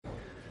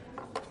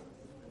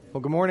Well,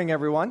 good morning,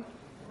 everyone.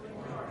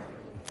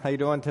 How you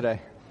doing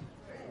today?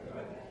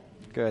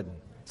 Good.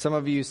 Some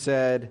of you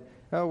said,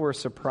 "Oh, we're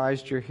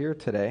surprised you're here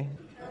today."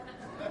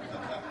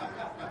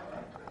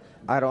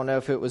 I don't know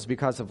if it was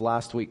because of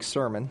last week's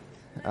sermon.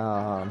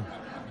 But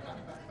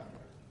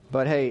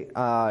hey,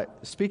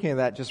 speaking of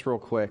that, just real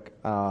quick,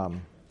 I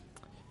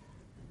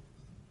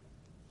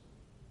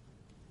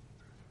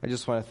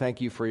just want to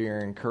thank you for your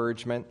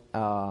encouragement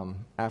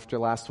after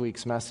last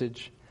week's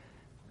message.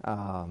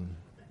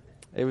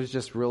 It was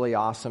just really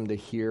awesome to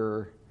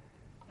hear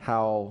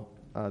how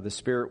the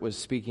Spirit was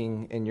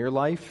speaking in your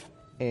life.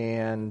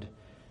 And,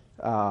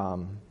 I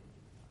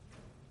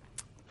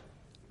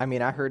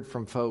heard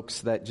from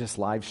folks that just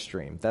live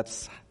streamed.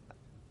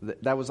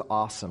 That was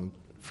awesome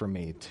for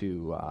me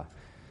to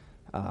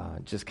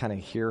just kind of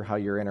hear how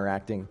you're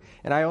interacting.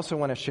 And I also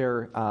want to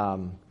share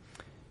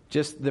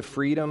just the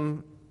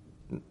freedom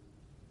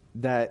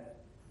that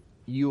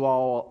you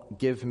all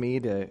give me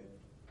to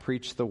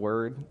preach the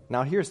word.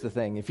 Now, here's the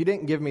thing. If you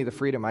didn't give me the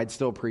freedom, I'd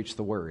still preach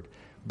the word.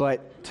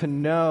 But to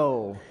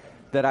know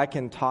that I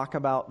can talk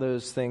about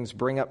those things,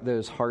 bring up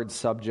those hard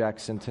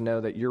subjects, and to know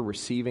that you're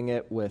receiving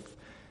it with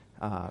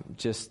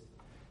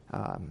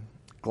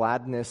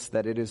gladness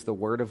that it is the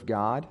word of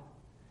God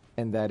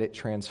and that it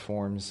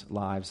transforms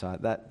lives.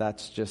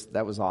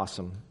 That was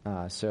awesome.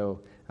 So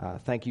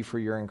thank you for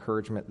your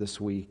encouragement this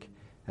week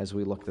as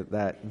we looked at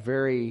that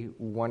very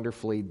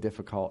wonderfully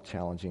difficult,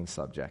 challenging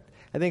subject.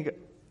 I think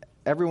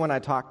everyone I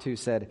talked to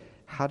said,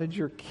 "How did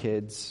your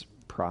kids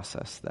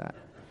process that?"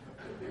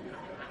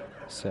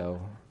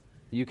 So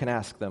you can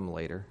ask them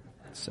later.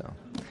 So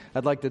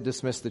I'd like to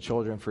dismiss the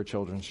children for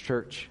Children's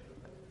Church.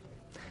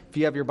 If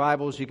you have your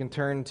Bibles, you can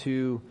turn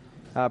to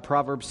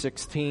Proverbs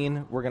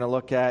 16. We're going to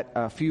look at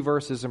a few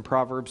verses in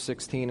Proverbs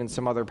 16 and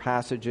some other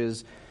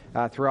passages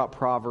throughout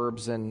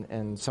Proverbs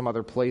and some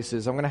other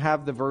places. I'm going to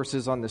have the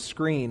verses on the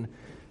screen,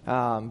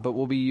 but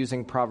we'll be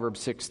using Proverbs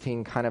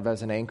 16 kind of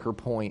as an anchor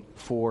point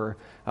for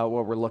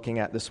what we're looking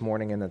at this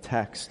morning in the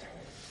text.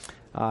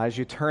 As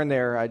you turn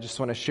there, I just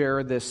want to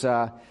share this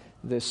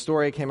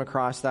story I came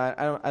across. That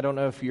I don't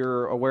know if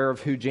you're aware of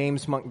who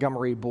James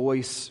Montgomery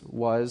Boyce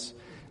was.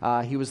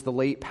 He was the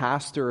late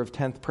pastor of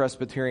 10th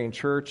Presbyterian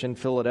Church in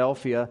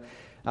Philadelphia.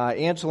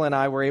 Angela and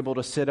I were able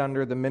to sit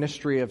under the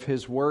ministry of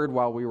his word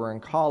while we were in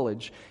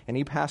college, and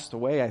he passed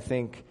away, I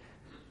think,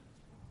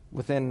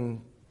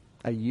 within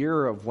a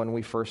year of when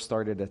we first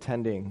started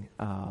attending.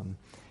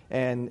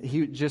 And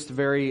he just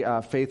very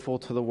faithful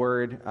to the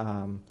word,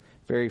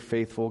 very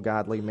faithful,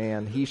 godly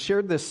man. He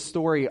shared this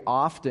story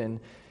often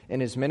in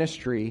his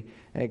ministry,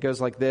 and it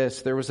goes like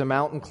this. There was a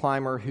mountain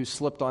climber who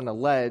slipped on a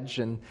ledge,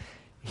 and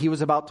he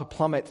was about to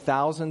plummet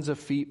thousands of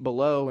feet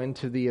below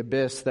into the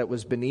abyss that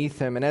was beneath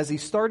him. And as he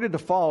started to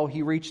fall,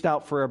 he reached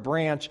out for a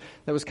branch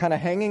that was kind of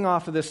hanging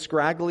off of this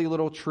scraggly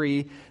little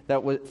tree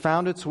that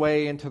found its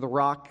way into the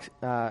rock,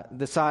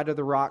 the side of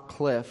the rock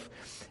cliff.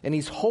 And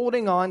he's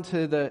holding on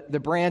to the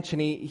branch,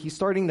 and he's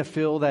starting to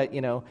feel that,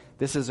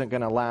 this isn't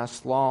going to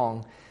last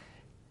long.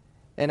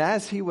 And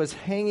as he was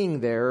hanging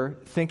there,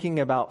 thinking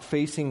about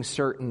facing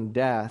certain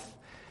death,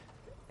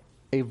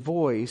 a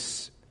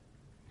voice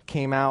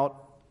came out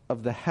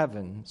of the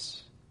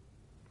heavens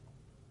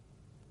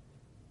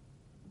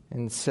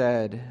and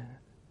said,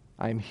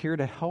 "I'm here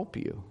to help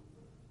you.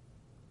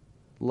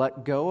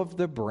 Let go of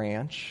the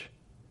branch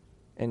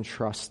and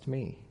trust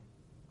me."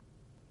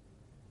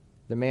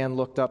 The man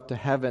looked up to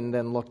heaven,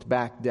 then looked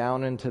back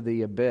down into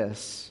the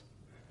abyss.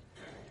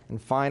 And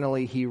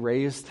finally, he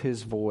raised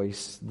his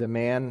voice, the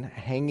man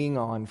hanging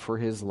on for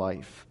his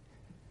life,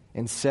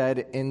 and said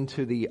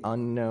into the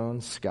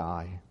unknown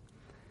sky,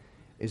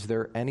 "Is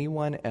there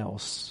anyone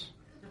else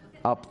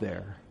up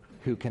there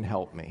who can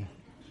help me?"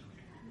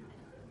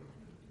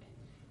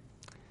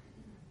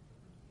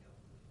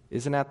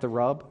 Isn't that the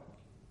rub?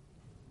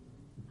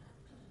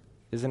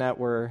 Isn't that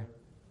where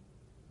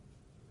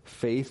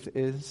faith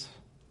is?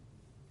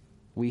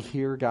 We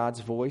hear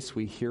God's voice,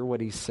 we hear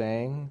what he's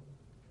saying,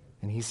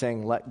 and he's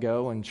saying, "Let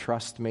go and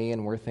trust me,"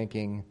 and we're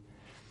thinking,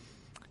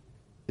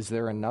 is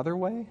there another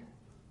way?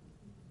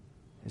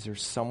 Is there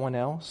someone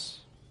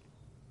else?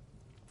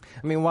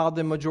 While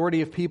the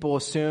majority of people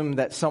assume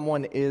that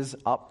someone is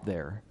up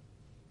there,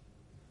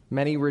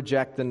 many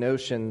reject the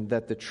notion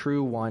that the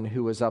true one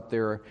who is up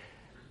there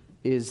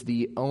is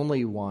the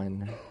only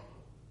one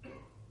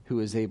who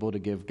is able to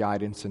give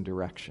guidance and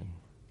direction.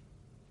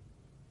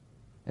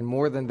 And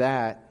more than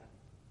that,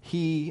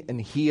 he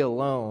and he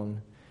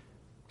alone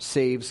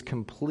saves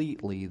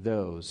completely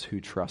those who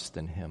trust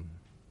in him.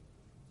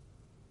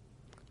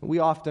 We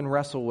often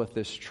wrestle with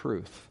this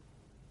truth.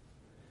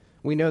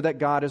 We know that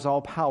God is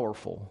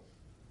all-powerful.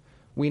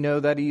 We know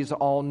that he's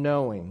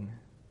all-knowing.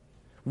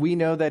 We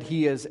know that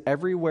he is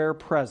everywhere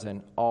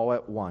present all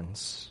at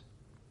once.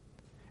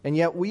 And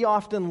yet we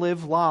often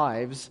live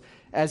lives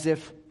as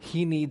if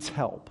he needs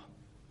help,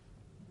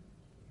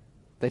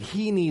 that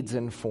he needs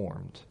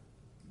informed,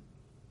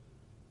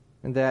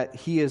 and that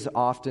he is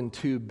often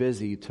too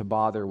busy to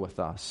bother with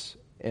us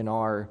in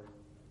our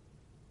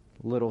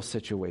little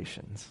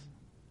situations.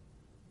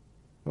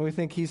 when we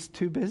think he's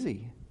too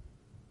busy.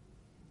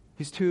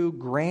 He's too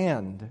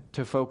grand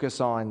to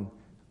focus on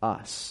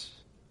us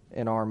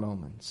in our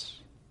moments.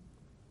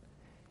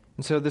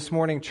 And so this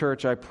morning,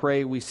 church, I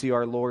pray we see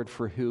our Lord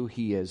for who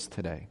he is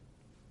today.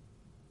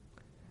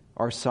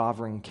 Our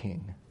sovereign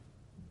King.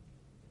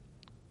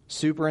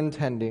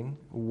 Superintending,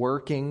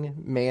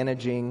 working,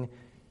 managing,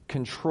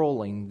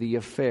 controlling the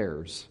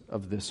affairs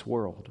of this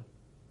world.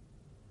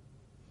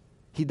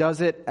 He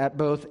does it at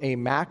both a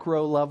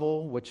macro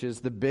level, which is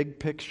the big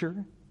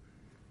picture,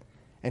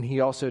 and he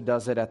also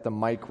does it at the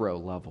micro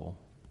level,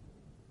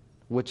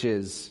 which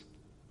is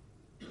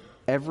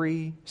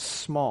every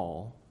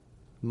small,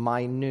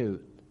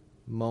 minute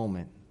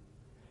moment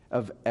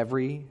of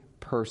every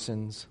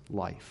person's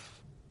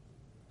life.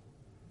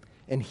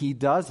 And he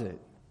does it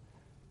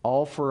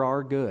all for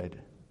our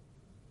good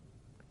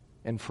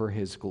and for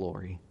his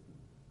glory.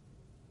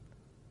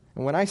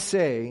 And when I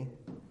say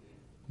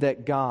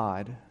that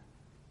God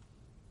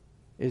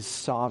is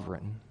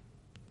sovereign,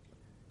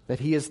 that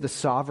he is the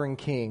sovereign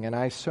King, and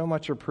I so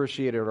much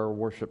appreciated our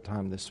worship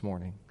time this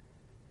morning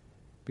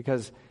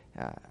because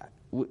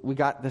we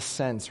got the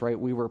sense, right?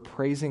 We were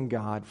praising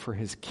God for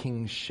his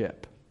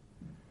kingship,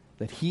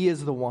 that he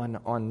is the one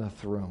on the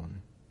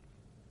throne.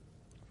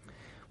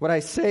 What I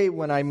say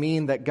when I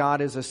mean that God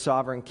is a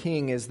sovereign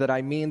King is that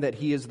I mean that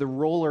he is the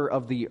ruler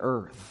of the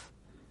earth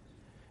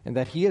and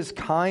that he is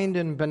kind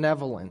and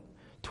benevolent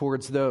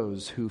towards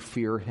those who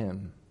fear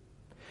him.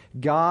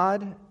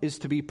 God is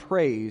to be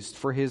praised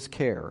for his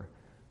care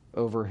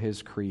over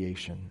his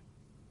creation.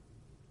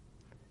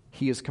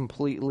 He is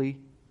completely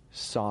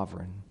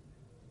sovereign.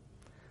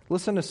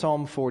 Listen to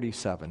Psalm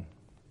 47.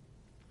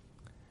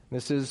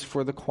 This is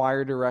for the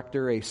choir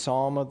director, a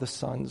psalm of the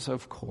sons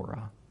of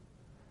Korah.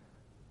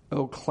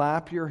 Oh,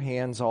 clap your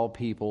hands, all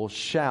people.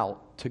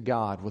 Shout to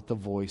God with the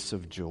voice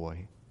of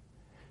joy.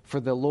 For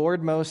the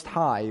Lord Most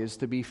High is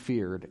to be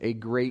feared, a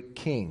great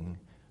King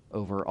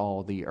over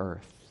all the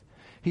earth.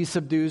 He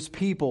subdues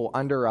people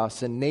under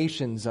us and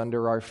nations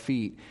under our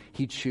feet.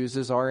 He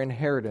chooses our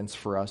inheritance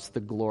for us,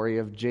 the glory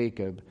of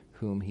Jacob,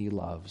 whom he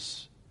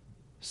loves.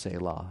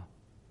 Selah.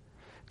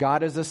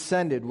 God has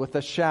ascended with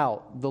a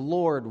shout, the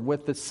Lord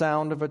with the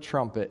sound of a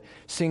trumpet.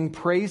 Sing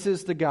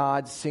praises to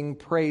God, sing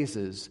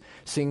praises.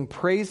 Sing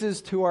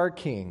praises to our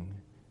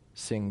King,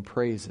 sing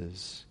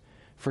praises.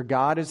 For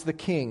God is the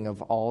King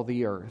of all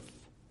the earth.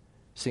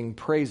 Sing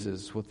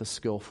praises with a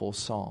skillful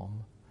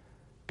psalm.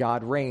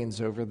 God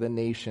reigns over the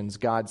nations.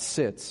 God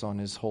sits on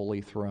his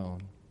holy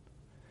throne.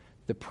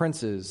 The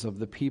princes of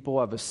the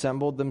people have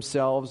assembled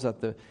themselves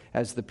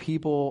as the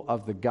people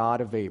of the God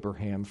of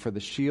Abraham, for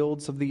the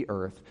shields of the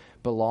earth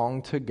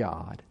belong to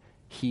God.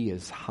 He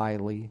is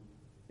highly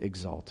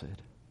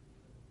exalted.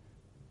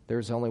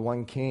 There's only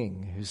one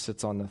king who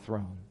sits on the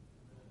throne.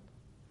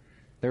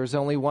 There's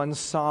only one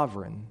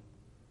sovereign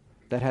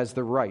that has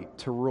the right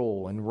to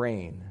rule and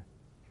reign,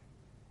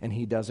 and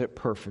he does it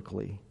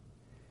perfectly.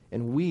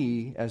 And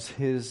we, as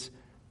his,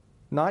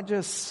 not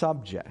just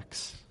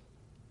subjects,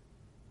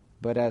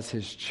 but as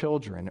his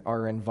children,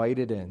 are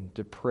invited in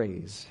to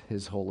praise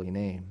his holy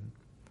name.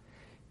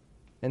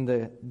 In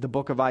the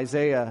book of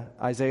Isaiah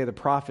the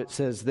prophet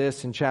says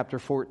this in chapter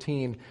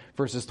 14,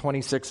 verses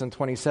 26 and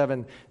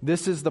 27.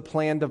 This is the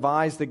plan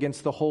devised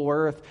against the whole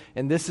earth,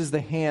 and this is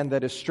the hand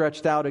that is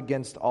stretched out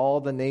against all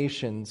the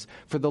nations.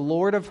 For the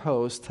Lord of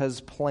hosts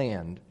has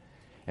planned,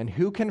 and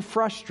who can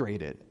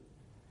frustrate it?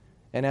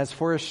 And as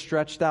for his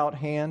stretched out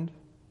hand,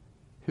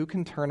 who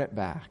can turn it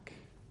back?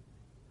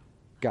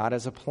 God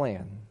has a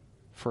plan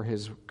for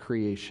his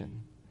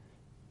creation.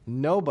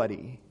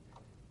 Nobody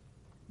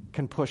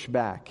can push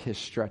back his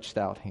stretched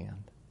out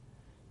hand.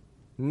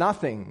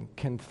 Nothing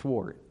can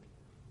thwart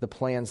the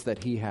plans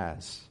that he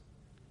has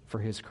for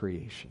his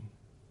creation.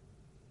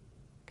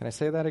 Can I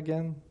say that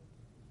again?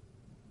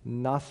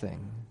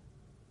 Nothing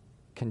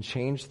can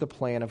change the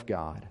plan of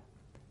God,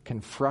 can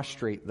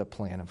frustrate the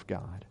plan of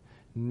God.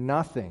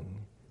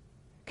 Nothing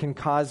can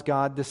cause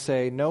God to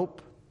say,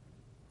 nope,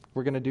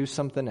 we're going to do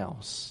something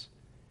else.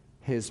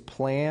 His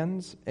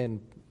plans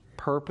and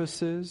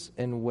purposes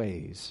and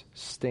ways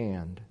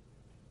stand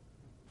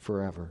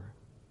forever.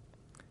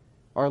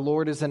 Our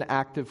Lord is an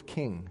active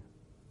King.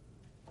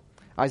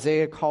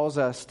 Isaiah calls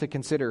us to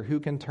consider who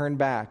can turn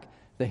back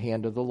the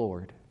hand of the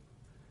Lord.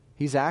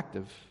 He's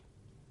active.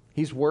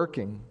 He's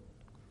working.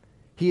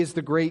 He is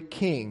the great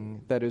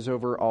King that is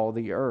over all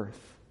the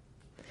earth.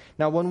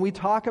 Now, when we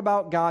talk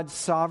about God's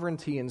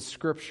sovereignty in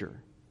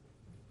Scripture,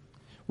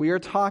 we are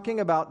talking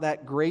about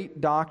that great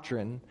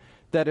doctrine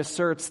that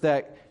asserts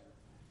that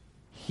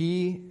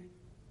he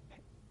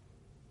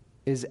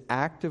is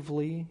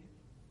actively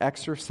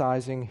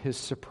exercising his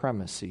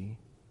supremacy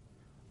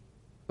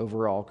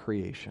over all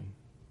creation.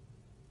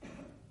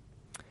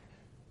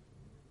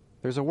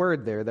 There's a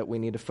word there that we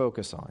need to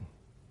focus on.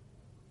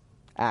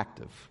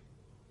 Active.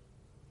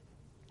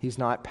 He's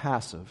not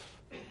passive.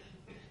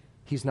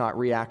 He's not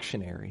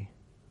reactionary.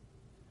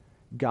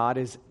 God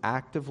is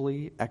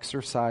actively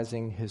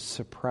exercising his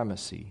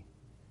supremacy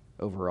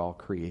over all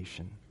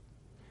creation.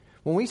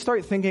 When we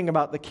start thinking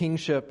about the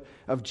kingship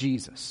of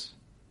Jesus,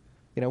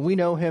 We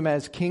know him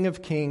as King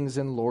of Kings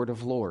and Lord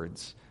of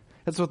Lords.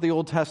 That's what the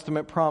Old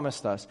Testament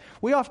promised us.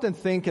 We often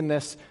think in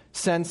this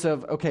sense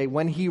of, okay,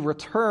 when he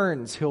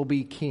returns, he'll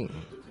be king.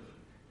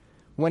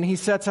 When he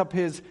sets up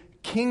his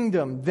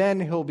kingdom, then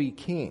he'll be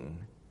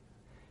king.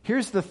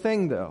 Here's the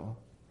thing, though.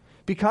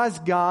 Because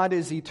God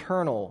is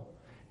eternal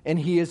and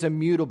he is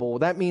immutable,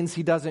 that means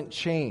he doesn't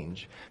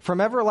change.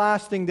 From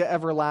everlasting to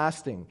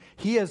everlasting,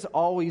 he has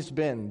always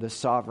been the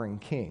sovereign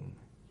king.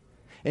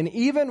 And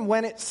even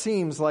when it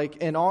seems like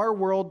in our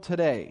world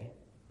today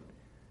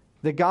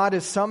that God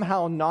is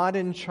somehow not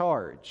in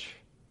charge,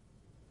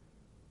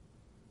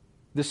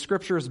 the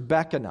scriptures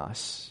beckon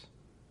us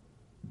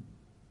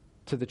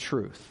to the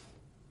truth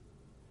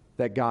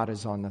that God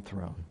is on the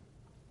throne.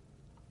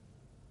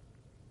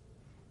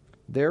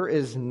 There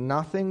is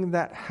nothing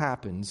that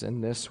happens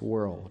in this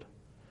world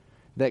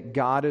that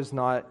God is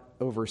not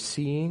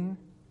overseeing,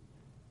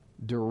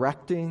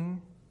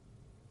 directing,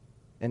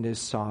 and is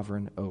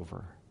sovereign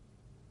over.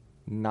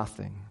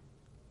 Nothing.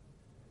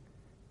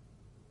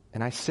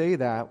 And I say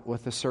that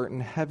with a certain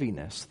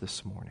heaviness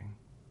this morning.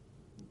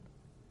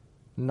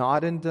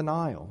 Not in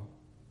denial,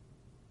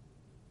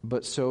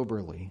 but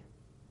soberly.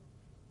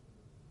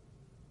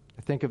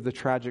 I think of the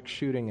tragic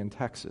shooting in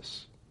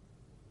Texas.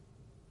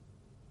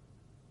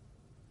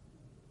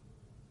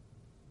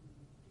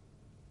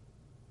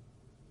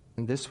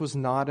 And this was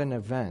not an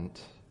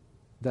event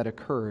that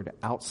occurred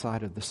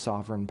outside of the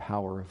sovereign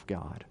power of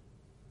God.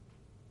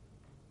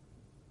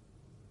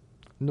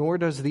 Nor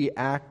does the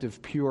act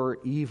of pure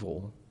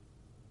evil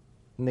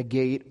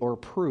negate or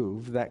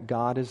prove that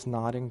God is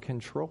not in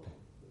control.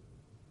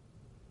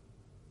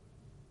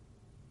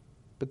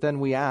 But then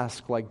we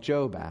ask, like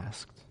Job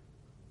asked,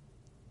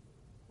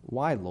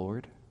 why,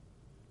 Lord?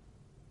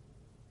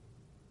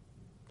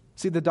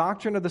 See, the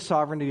doctrine of the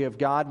sovereignty of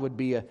God would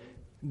be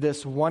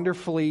this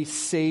wonderfully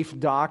safe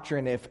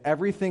doctrine if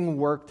everything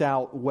worked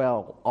out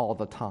well all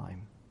the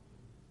time.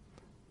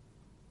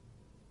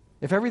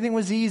 If everything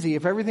was easy,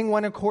 if everything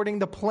went according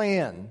to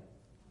plan,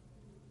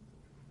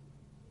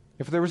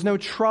 if there was no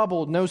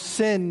trouble, no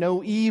sin,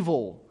 no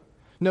evil,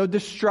 no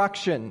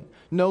destruction,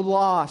 no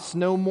loss,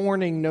 no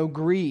mourning, no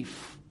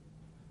grief,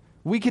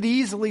 we could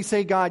easily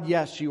say, God,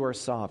 yes, you are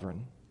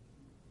sovereign.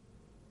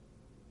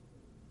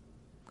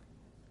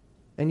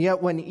 And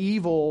yet when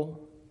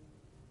evil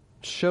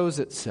shows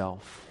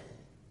itself,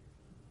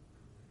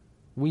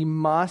 we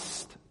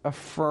must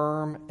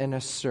affirm and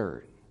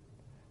assert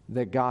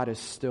that God is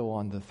still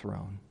on the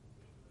throne.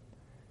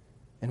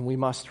 And we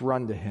must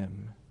run to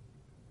him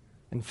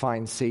and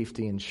find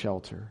safety and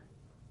shelter.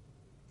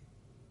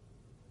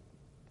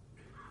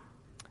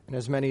 And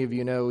as many of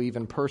you know,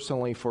 even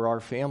personally for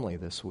our family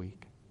this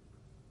week,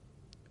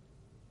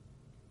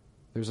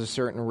 there's a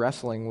certain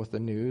wrestling with the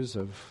news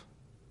of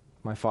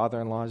my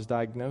father-in-law's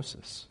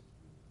diagnosis.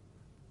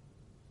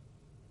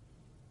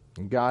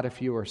 And God,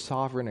 if you are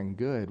sovereign and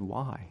good,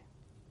 why?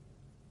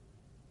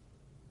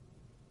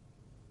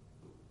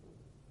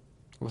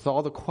 With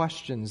all the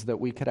questions that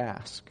we could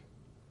ask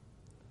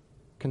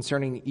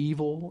concerning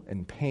evil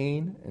and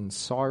pain and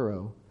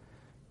sorrow,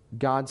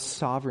 God's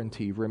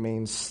sovereignty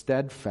remains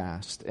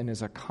steadfast and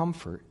is a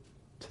comfort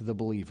to the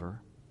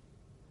believer.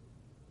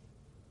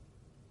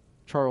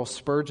 Charles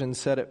Spurgeon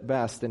said it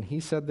best, and he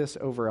said this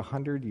over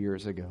 100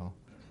 years ago.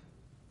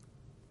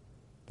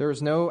 There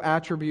is no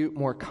attribute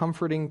more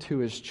comforting to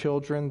his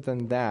children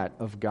than that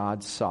of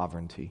God's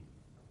sovereignty.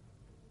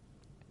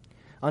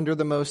 Under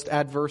the most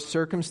adverse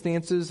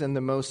circumstances and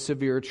the most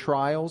severe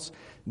trials,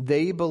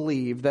 they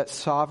believe that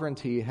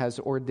sovereignty has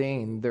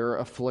ordained their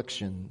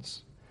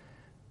afflictions,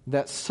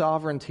 that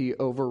sovereignty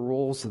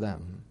overrules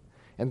them,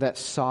 and that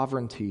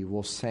sovereignty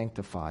will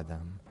sanctify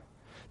them.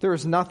 There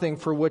is nothing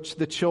for which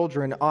the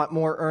children ought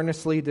more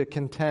earnestly to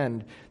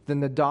contend than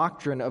the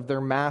doctrine of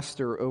their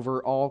master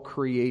over all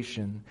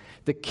creation,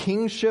 the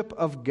kingship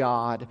of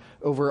God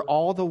over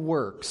all the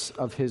works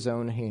of his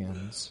own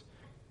hands.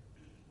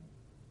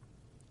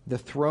 The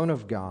throne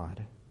of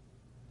God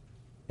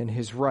and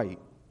his right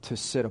to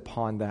sit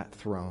upon that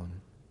throne.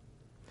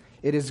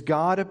 It is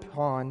God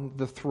upon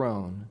the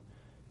throne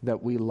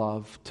that we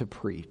love to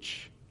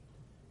preach.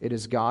 It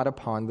is God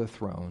upon the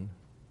throne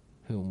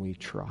whom we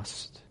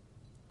trust.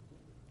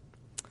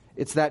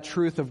 It's that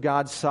truth of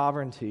God's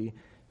sovereignty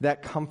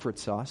that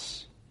comforts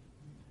us,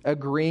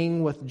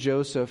 agreeing with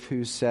Joseph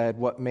who said,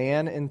 what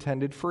man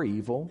intended for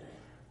evil,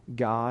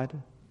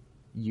 God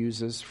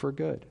uses for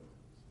good.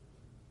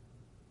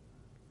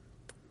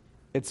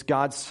 It's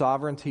God's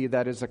sovereignty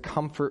that is a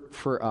comfort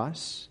for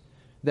us,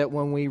 that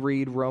when we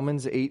read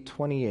Romans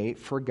 8:28,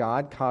 for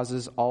God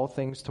causes all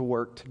things to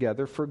work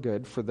together for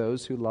good for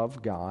those who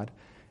love God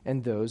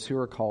and those who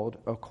are called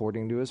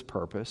according to his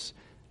purpose,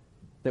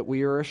 that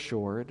we are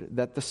assured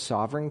that the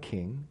sovereign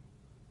King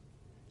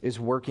is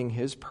working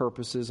his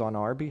purposes on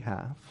our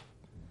behalf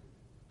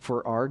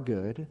for our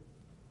good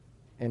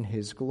and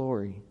his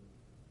glory.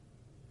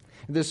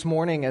 This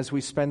morning, as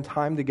we spend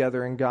time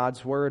together in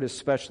God's Word,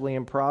 especially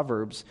in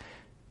Proverbs,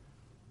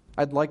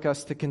 I'd like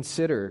us to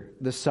consider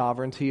the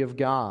sovereignty of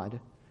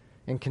God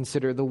and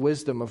consider the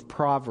wisdom of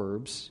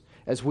Proverbs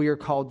as we are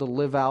called to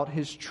live out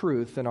His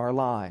truth in our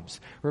lives.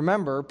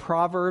 Remember,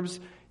 Proverbs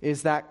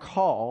is that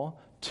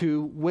call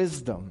to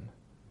wisdom,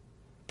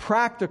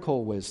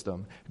 practical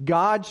wisdom,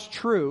 God's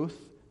truth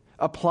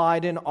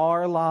applied in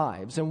our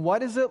lives. And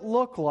what does it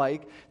look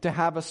like to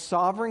have a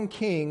sovereign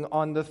king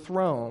on the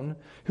throne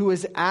who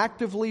is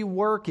actively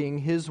working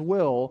His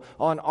will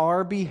on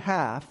our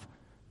behalf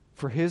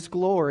for His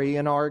glory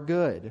and our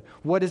good?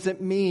 What does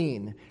it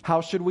mean? How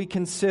should we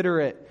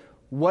consider it?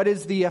 What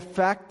is the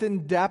effect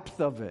and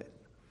depth of it?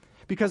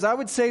 Because I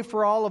would say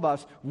for all of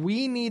us,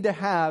 we need to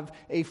have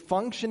a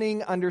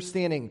functioning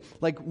understanding.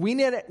 Like we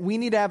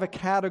need to have a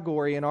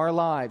category in our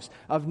lives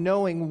of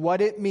knowing what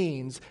it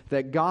means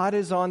that God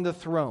is on the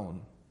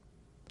throne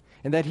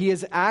and that He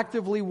is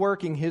actively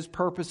working His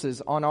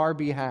purposes on our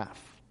behalf.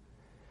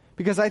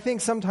 Because I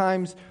think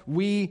sometimes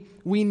we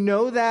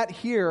know that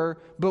here,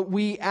 but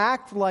we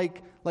act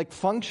like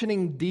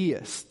functioning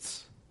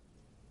deists.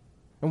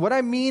 And what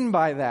I mean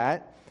by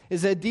that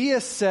is that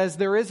deist says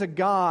there is a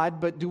God,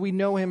 but do we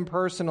know Him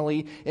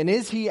personally, and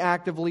is He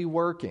actively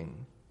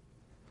working?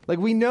 Like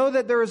we know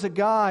that there is a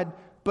God,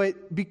 but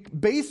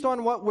based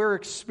on what we're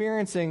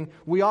experiencing,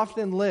 we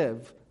often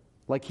live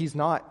like He's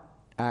not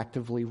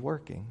actively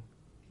working.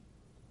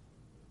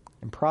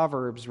 And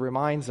Proverbs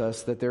reminds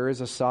us that there is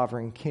a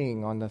sovereign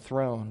king on the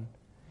throne.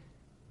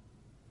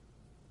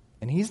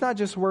 And He's not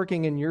just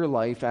working in your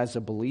life as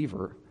a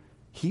believer.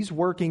 He's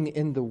working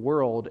in the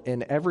world,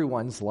 in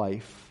everyone's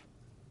life,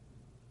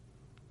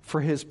 for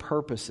His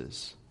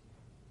purposes.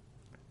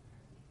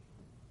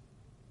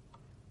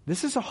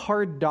 This is a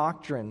hard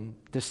doctrine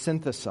to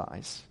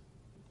synthesize.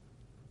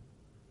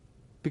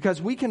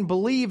 Because we can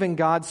believe in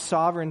God's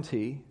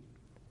sovereignty,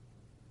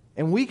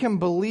 and we can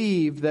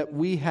believe that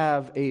we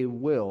have a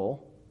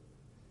will,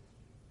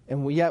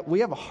 and yet we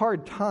have a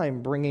hard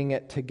time bringing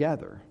it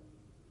together.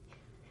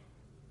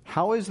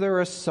 How is there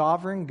a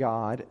sovereign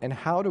God, and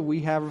how do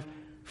we have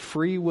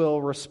free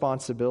will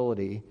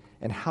responsibility,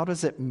 and how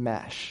does it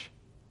mesh?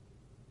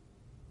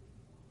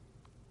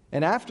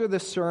 And after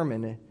this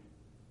sermon,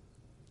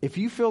 if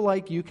you feel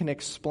like you can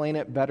explain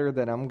it better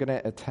than I'm going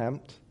to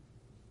attempt,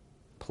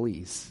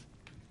 please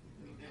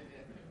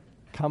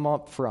come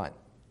up front.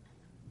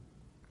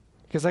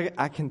 Because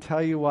I can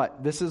tell you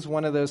what, this is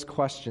one of those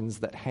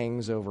questions that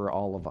hangs over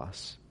all of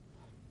us.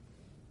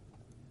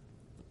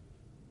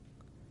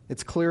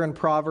 It's clear in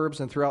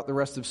Proverbs and throughout the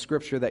rest of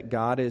Scripture that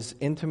God is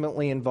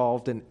intimately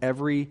involved in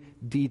every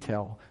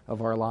detail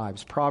of our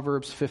lives.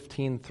 Proverbs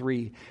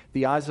 15:3,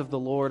 the eyes of the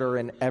Lord are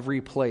in every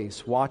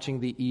place,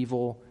 watching the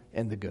evil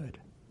and the good.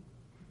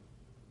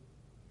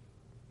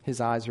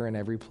 His eyes are in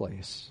every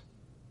place.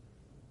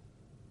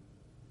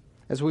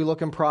 As we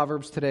look in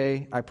Proverbs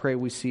today, I pray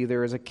we see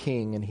there is a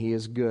king and He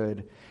is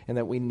good, and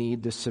that we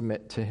need to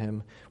submit to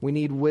Him. We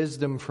need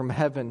wisdom from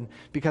heaven,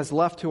 because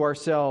left to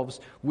ourselves,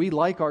 we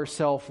like our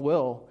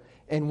self-will,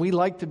 and we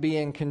like to be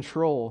in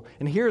control.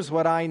 And here's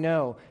what I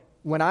know.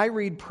 When I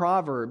read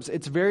Proverbs,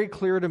 it's very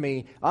clear to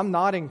me I'm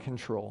not in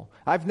control.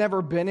 I've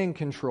never been in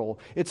control.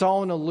 It's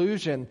all an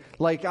illusion.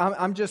 Like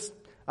I'm just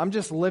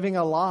living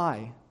a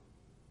lie.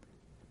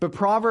 But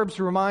Proverbs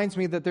reminds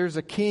me that there's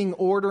a king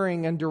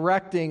ordering and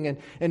directing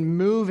and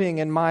moving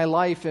in my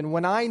life. And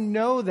when I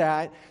know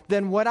that,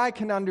 then what I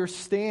can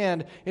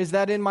understand is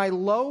that in my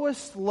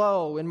lowest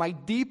low, in my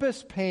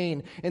deepest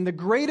pain, in the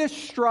greatest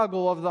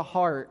struggle of the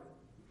heart,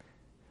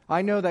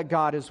 I know that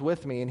God is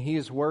with me and He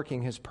is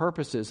working His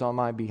purposes on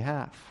my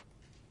behalf.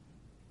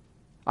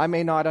 I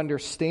may not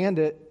understand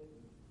it,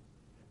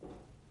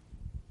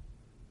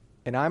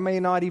 and I may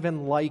not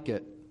even like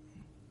it.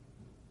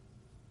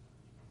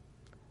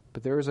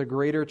 But there is a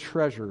greater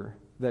treasure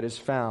that is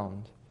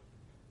found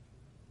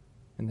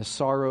in the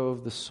sorrow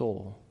of the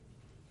soul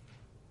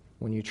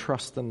when you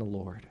trust in the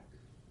Lord.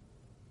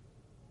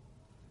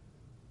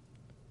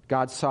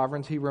 God's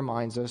sovereignty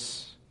reminds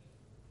us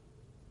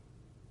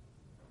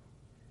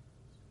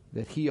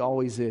that He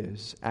always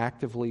is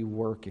actively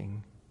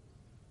working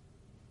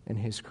in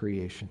His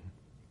creation.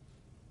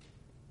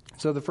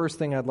 So the first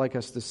thing I'd like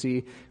us to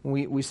see, and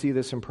we see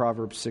this in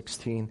Proverbs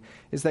 16,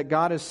 is that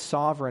God is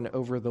sovereign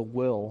over the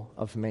will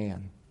of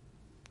man.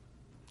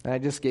 And I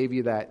just gave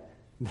you that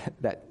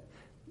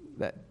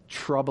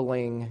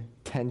troubling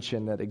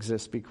tension that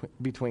exists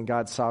between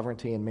God's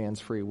sovereignty and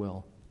man's free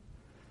will.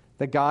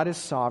 That God is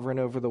sovereign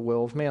over the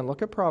will of man.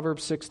 Look at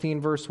Proverbs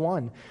 16, verse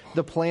 1.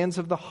 The plans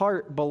of the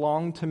heart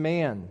belong to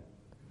man,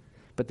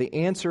 but the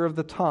answer of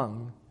the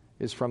tongue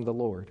is from the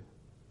Lord.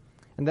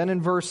 And then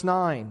in verse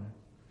 9,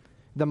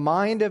 the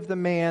mind of the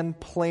man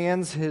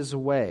plans his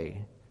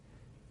way,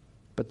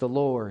 but the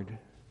Lord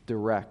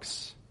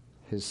directs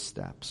his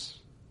steps.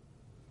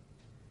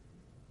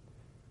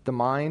 The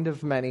mind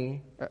of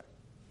many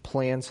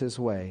plans his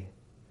way.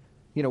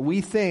 You know,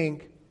 we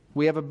think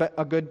we have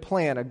a good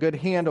plan, a good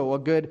handle, a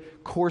good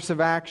course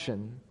of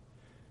action,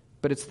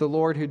 but it's the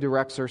Lord who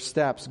directs our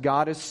steps.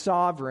 God is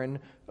sovereign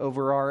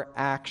over our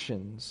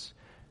actions.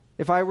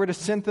 If I were to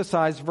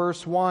synthesize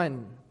verse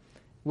 1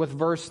 with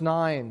verse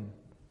 9,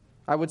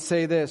 I would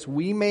say this: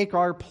 we make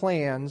our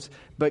plans,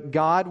 but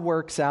God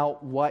works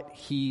out what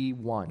He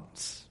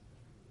wants.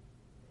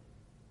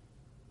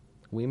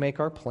 We make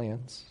our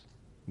plans,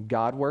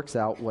 God works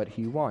out what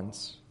He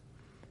wants.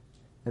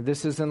 And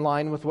this is in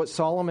line with what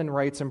Solomon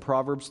writes in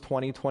Proverbs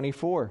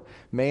 20:24.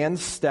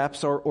 Man's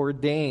steps are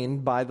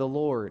ordained by the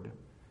Lord.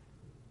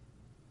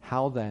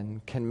 How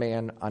then can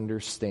man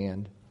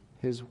understand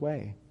his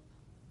way?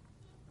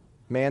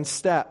 Man's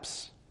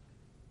steps,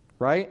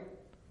 right?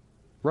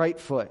 Right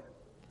foot,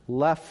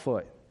 left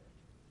foot,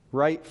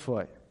 right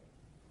foot,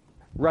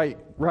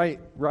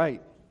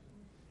 right.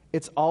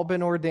 It's all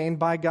been ordained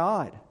by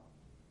God.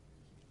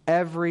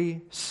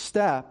 Every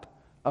step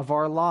of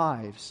our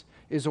lives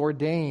is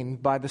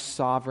ordained by the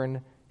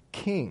sovereign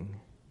King.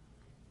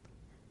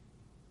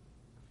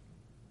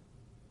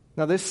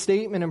 Now, this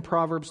statement in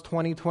Proverbs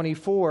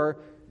 20:24,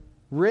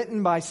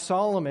 written by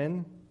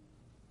Solomon,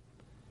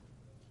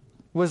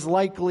 was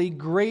likely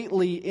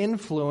greatly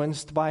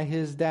influenced by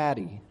his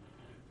daddy,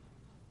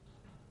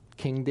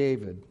 King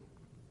David.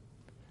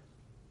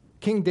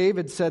 King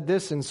David said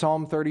this in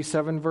Psalm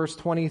 37, verse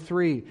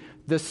 23,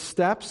 "The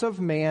steps of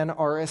man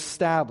are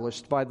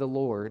established by the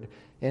Lord,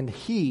 and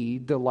He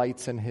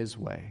delights in His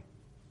way."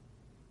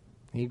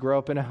 He grew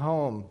up in a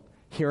home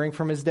hearing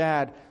from his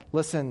dad,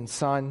 "Listen,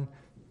 son,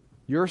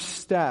 your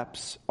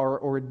steps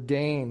are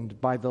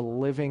ordained by the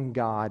living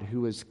God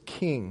who is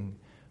king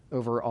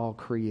over all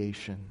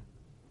creation."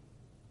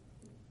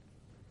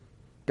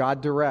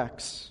 God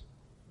directs.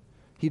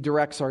 He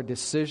directs our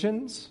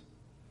decisions,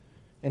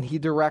 and He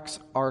directs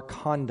our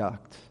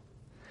conduct.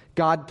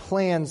 God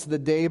plans the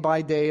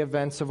day-by-day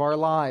events of our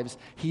lives.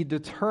 He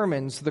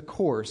determines the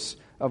course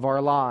of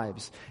our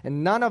lives.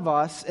 And none of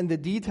us in the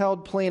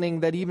detailed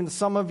planning that even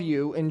some of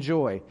you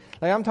enjoy.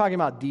 Like, I'm talking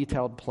about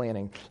detailed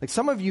planning. Like,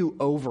 some of you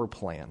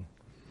over-plan.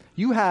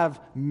 You have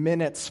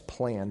minutes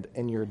planned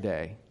in your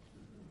day.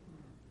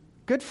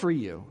 Good for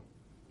you.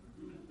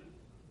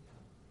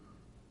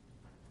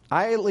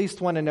 I at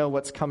least want to know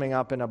what's coming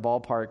up in a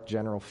ballpark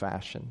general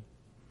fashion.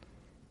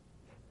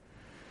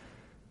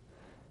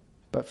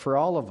 But for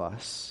all of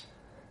us,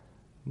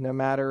 no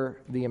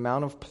matter the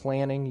amount of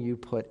planning you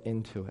put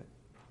into it,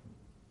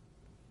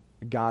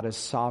 God is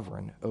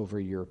sovereign over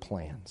your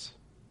plans.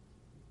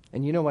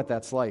 And you know what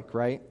that's like,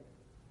 right?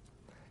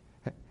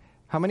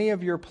 How many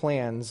of your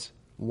plans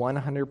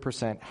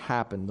 100%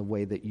 happen the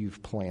way that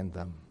you've planned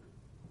them?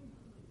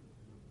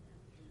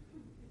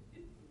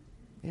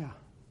 Yeah,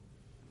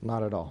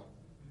 not at all.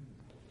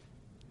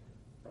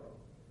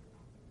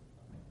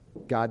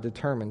 God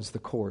determines the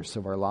course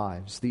of our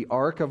lives. The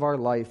arc of our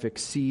life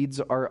exceeds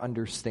our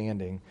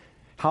understanding.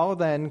 How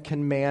then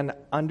can man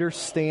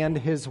understand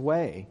his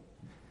way?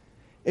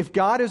 If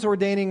God is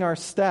ordaining our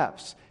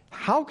steps,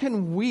 how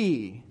can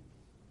we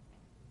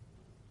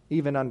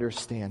even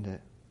understand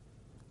it?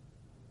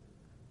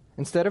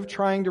 Instead of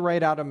trying to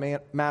write out a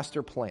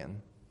master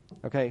plan,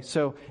 okay?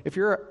 So if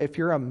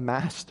you're a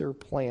master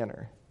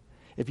planner,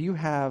 if you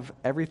have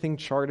everything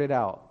charted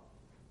out,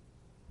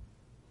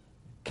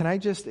 can I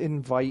just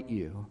invite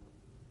you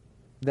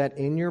that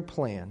in your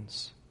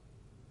plans,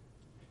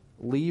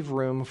 leave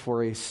room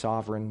for a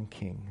sovereign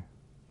king.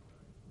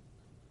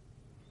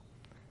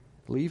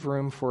 Leave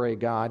room for a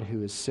God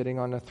who is sitting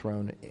on a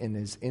throne and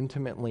is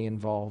intimately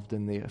involved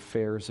in the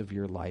affairs of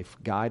your life,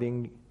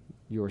 guiding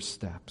your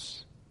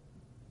steps.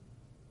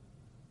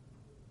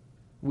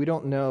 We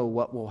don't know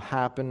what will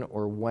happen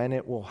or when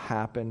it will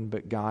happen,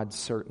 but God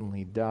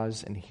certainly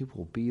does, and He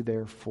will be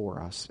there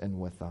for us and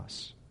with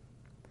us.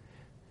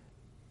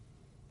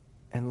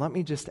 And let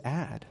me just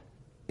add,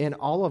 in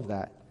all of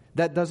that,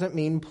 that doesn't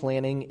mean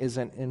planning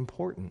isn't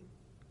important.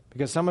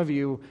 Because some of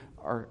you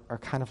are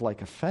kind of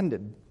like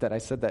offended that I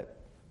said that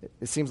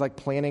it seems like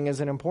planning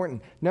isn't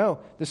important. No,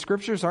 the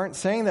scriptures aren't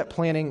saying that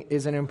planning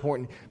isn't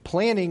important.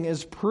 Planning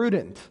is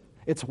prudent.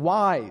 It's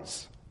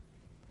wise.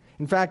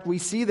 In fact, we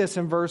see this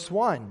in verse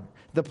 1.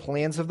 The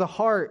plans of the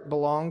heart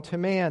belong to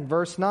man.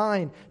 Verse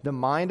 9, the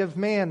mind of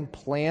man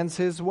plans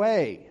his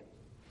way.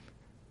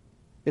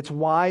 It's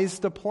wise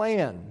to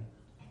plan,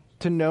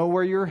 to know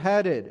where you're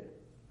headed.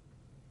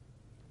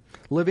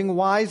 Living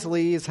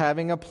wisely is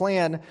having a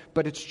plan,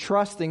 but it's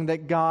trusting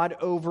that God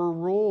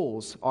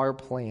overrules our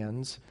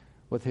plans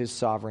with His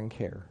sovereign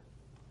care.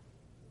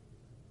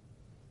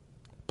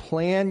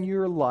 Plan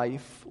your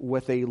life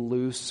with a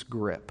loose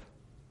grip.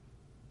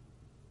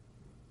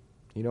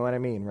 You know what I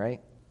mean,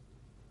 right?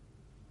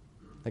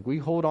 Like, we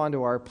hold on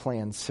to our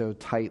plans so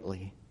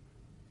tightly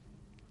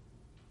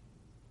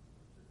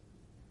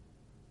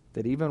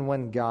that even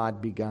when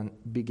God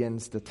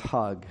begins to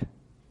tug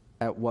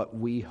at what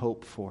we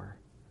hope for,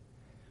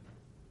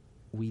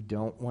 we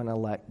don't want to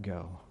let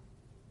go.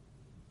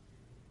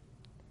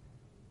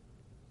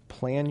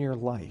 Plan your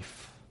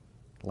life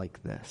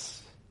like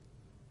this.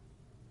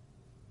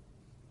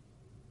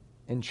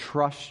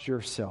 Entrust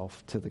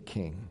yourself to the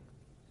King.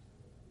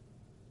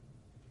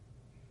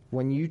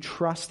 When you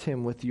trust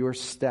Him with your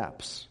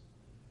steps,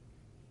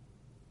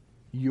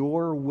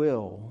 your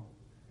will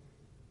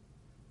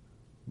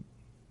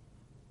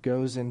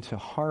goes into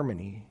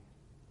harmony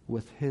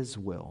with His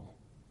will.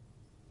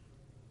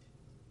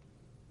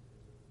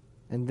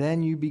 And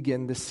then you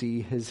begin to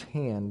see His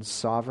hand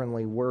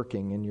sovereignly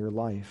working in your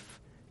life,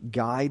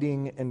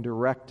 guiding and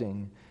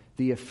directing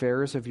the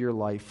affairs of your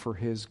life for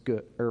His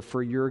good, or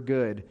for your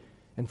good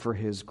and for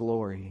His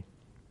glory.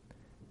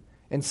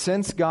 And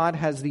since God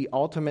has the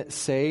ultimate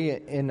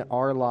say in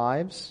our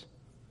lives,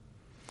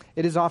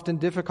 it is often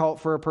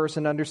difficult for a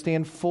person to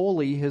understand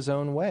fully his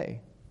own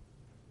way.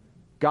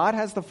 God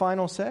has the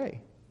final say.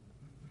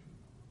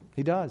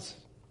 He does.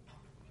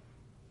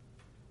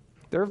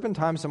 There have been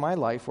times in my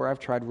life where I've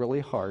tried really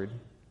hard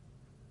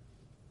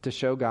to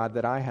show God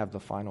that I have the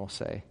final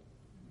say.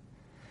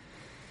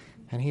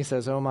 And He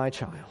says, "Oh, my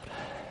child."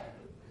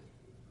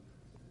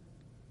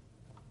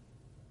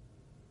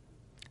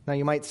 Now,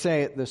 you might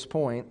say at this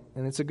point,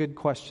 and it's a good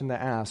question to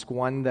ask,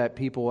 one that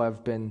people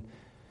have been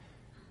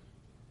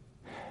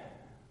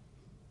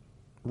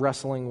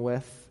wrestling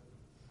with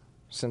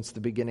since the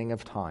beginning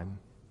of time.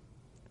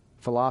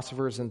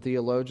 Philosophers and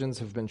theologians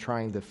have been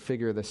trying to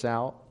figure this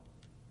out.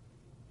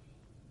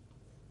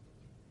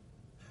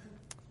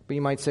 But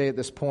you might say at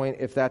this point,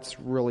 if that's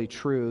really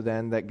true,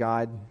 then that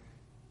God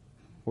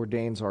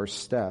ordains our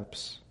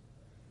steps.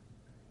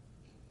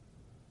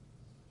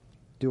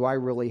 Do I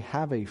really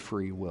have a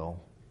free will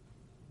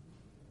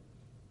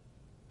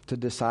to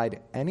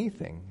decide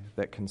anything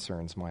that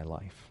concerns my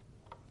life?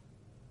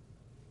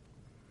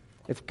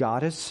 If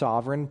God is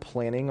sovereign,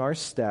 planning our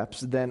steps,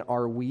 then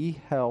are we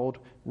held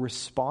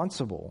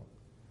responsible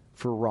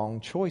for wrong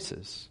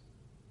choices,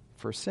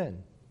 for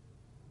sin?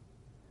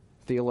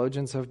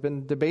 Theologians have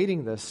been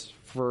debating this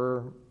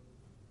for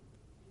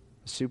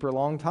a super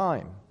long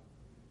time,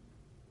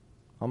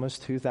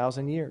 almost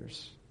 2,000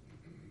 years.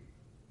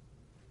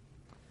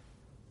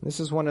 This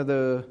is one of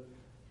the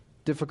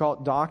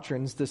difficult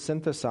doctrines to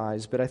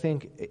synthesize, but I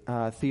think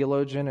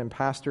theologian and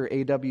pastor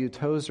A.W.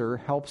 Tozer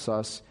helps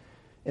us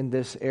in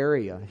this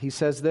area. He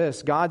says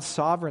this: God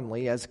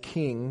sovereignly, as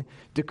king,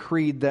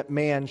 decreed that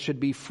man should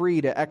be free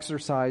to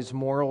exercise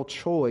moral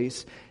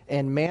choice,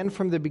 and man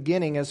from the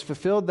beginning has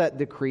fulfilled that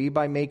decree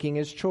by making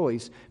his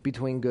choice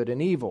between good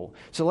and evil.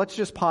 So let's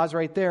just pause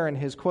right there in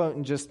his quote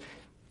and just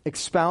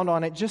expound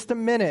on it just a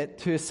minute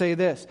to say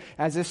this.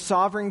 As a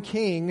sovereign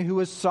king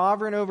who is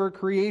sovereign over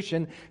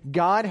creation,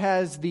 God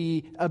has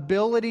the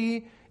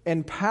ability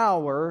and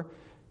power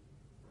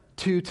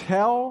to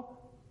tell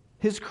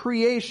His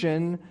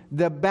creation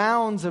the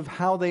bounds of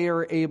how they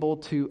are able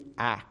to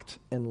act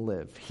and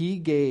live. He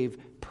gave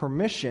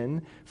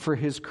permission for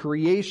His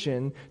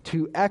creation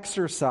to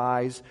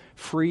exercise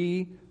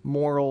free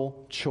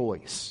moral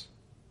choice.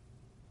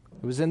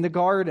 It was in the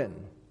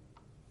garden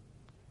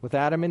with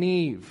Adam and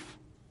Eve.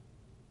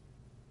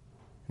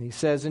 And He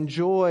says,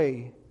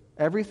 enjoy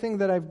everything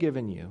that I've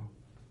given you,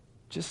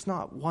 just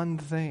not one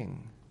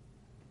thing.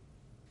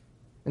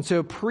 And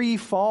so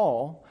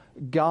pre-fall,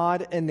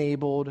 God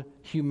enabled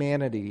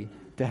humanity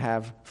to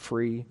have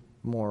free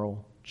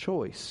moral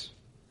choice.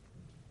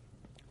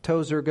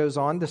 Tozer goes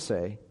on to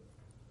say,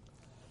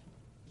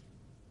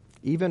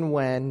 even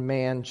when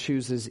man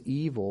chooses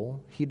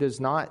evil, he does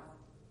not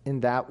in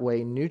that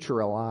way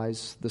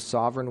neutralize the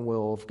sovereign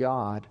will of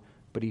God,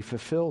 but he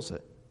fulfills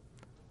it.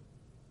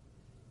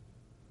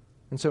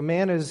 And so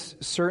man is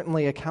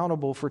certainly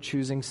accountable for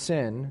choosing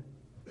sin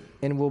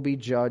and will be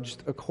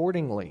judged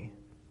accordingly.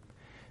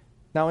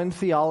 Now, in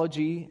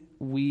theology,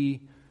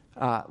 we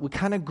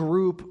kind of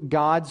group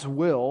God's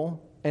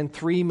will in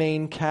three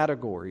main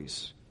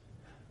categories.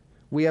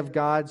 We have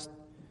God's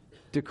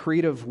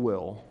decretive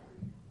will.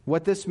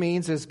 What this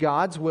means is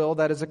God's will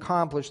that is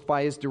accomplished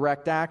by His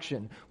direct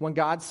action. When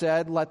God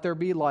said, "Let there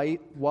be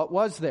light," what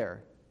was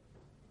there?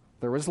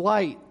 There was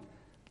light.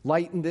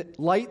 Light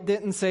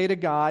didn't say to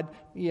God,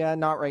 "Yeah,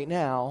 not right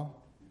now."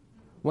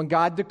 When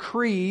God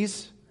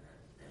decrees,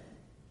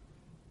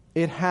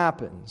 it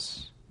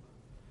happens.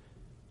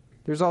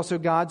 There's also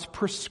God's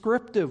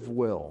prescriptive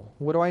will.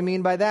 What do I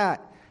mean by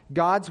that?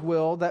 God's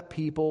will that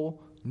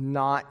people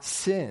not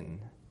sin.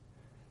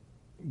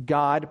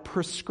 God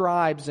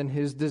prescribes in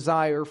His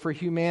desire for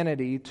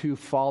humanity to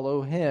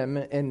follow Him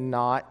and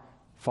not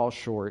fall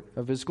short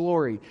of His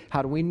glory.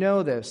 How do we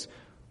know this?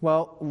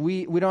 Well,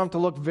 we don't have to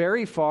look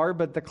very far,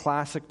 but the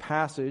classic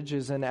passage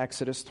is in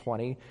Exodus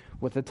 20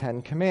 with the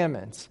 10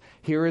 Commandments.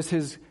 Here is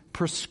His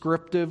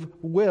prescriptive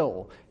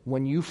will.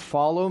 When you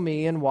follow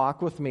me and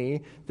walk with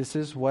me, this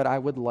is what I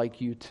would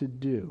like you to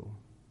do.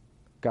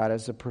 God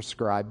has a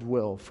prescribed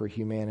will for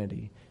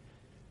humanity.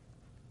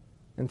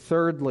 And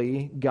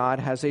thirdly, God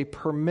has a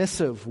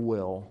permissive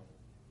will.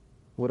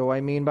 What do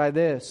I mean by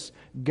this?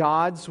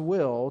 God's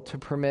will to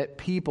permit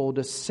people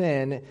to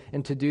sin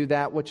and to do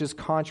that which is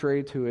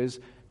contrary to His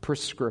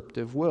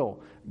prescriptive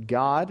will.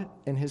 God,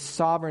 in His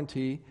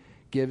sovereignty,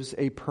 gives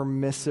a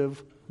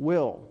permissive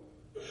will.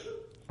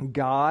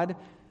 God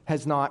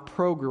has not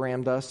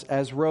programmed us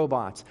as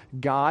robots.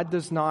 God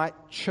does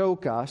not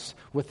choke us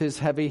with His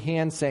heavy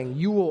hand saying,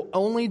 "You will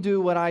only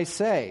do what I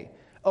say."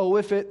 Oh,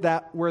 if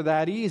that were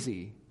that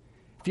easy.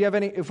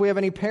 If we have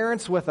any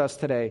parents with us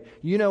today,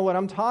 you know what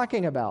I'm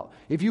talking about.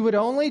 If you would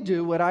only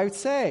do what I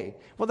say.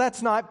 Well,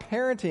 that's not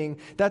parenting.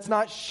 That's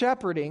not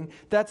shepherding.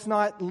 That's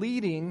not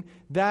leading.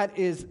 That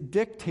is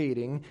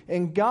dictating.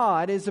 And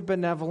God is a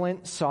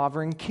benevolent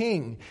sovereign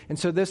king. And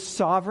so this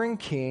sovereign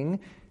king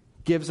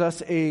gives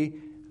us a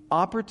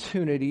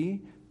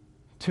opportunity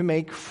to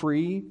make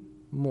free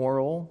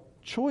moral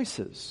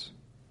choices.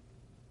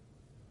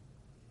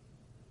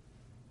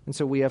 And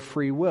so we have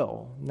free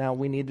will. Now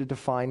we need to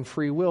define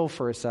free will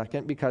for a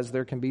second because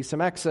there can be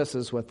some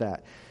excesses with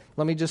that.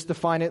 Let me just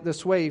define it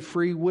this way.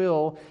 Free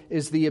will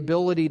is the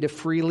ability to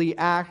freely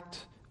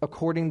act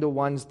according to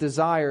one's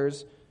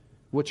desires,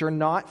 which are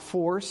not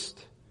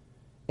forced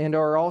and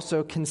are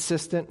also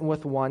consistent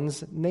with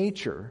one's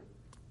nature.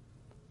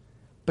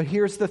 But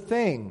here's the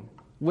thing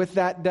with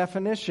that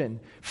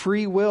definition.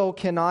 Free will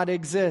cannot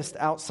exist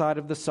outside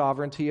of the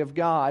sovereignty of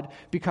God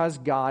because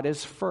God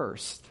is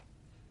first.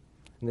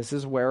 And this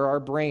is where our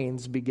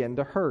brains begin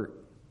to hurt.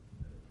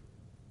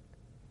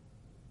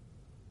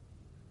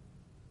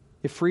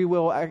 If free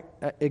will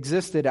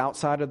existed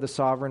outside of the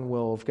sovereign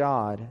will of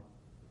God,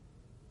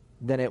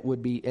 then it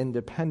would be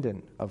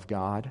independent of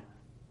God.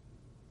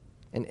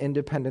 And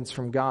independence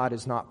from God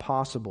is not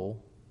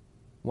possible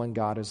when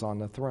God is on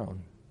the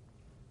throne.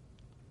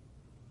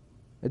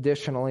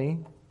 Additionally,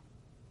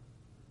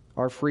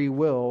 our free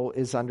will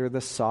is under the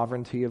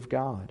sovereignty of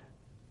God.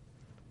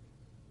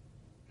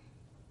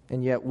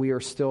 And yet we are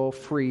still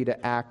free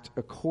to act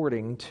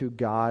according to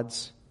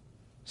God's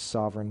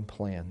sovereign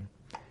plan.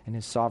 And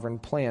his sovereign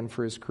plan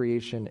for his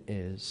creation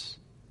is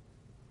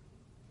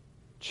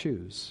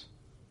choose.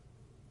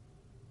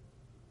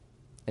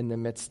 In the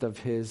midst of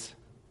his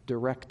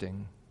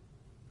directing,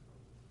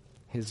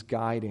 his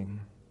guiding.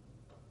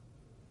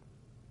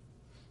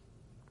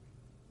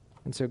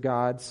 And so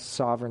God's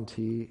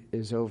sovereignty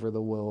is over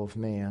the will of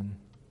man.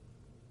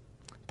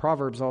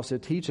 Proverbs also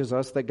teaches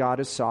us that God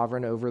is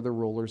sovereign over the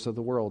rulers of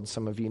the world.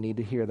 Some of you need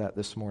to hear that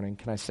this morning.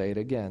 Can I say it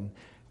again?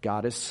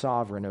 God is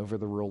sovereign over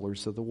the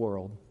rulers of the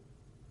world.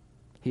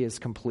 He is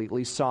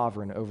completely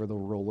sovereign over the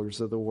rulers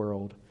of the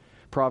world.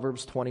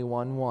 Proverbs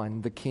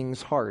 21:1, the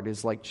king's heart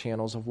is like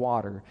channels of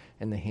water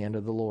in the hand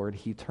of the Lord.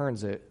 He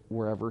turns it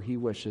wherever he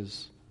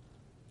wishes.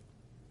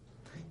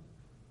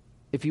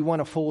 If you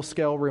want a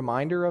full-scale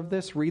reminder of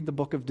this, read the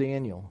book of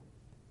Daniel.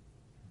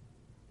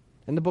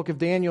 In the book of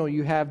Daniel,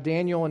 you have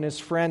Daniel and his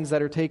friends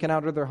that are taken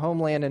out of their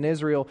homeland in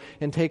Israel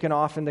and taken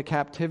off into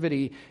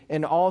captivity.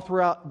 And all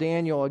throughout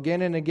Daniel,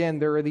 again and again,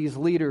 there are these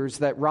leaders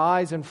that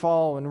rise and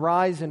fall and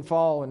rise and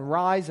fall and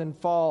rise and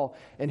fall.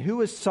 And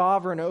who is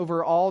sovereign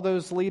over all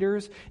those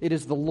leaders? It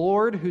is the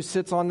Lord who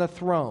sits on the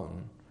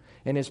throne,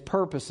 and his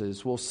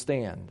purposes will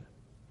stand.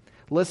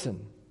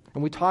 Listen,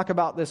 and we talk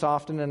about this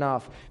often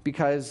enough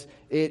because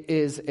it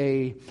is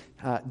a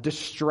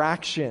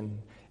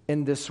distraction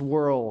in this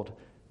world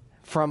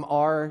from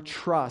our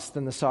trust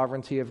in the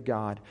sovereignty of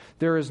God.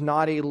 There is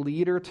not a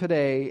leader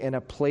today in a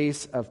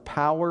place of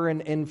power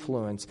and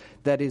influence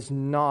that is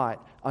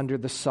not under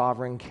the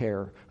sovereign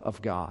care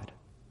of God.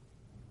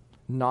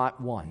 Not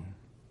one.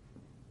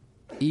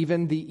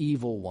 Even the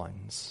evil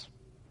ones.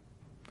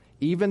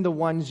 Even the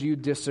ones you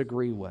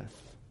disagree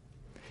with.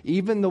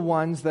 Even the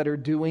ones that are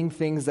doing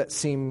things that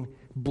seem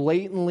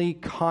blatantly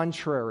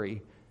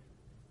contrary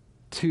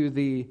to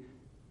the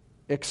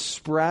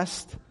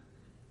expressed,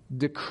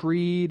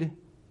 decreed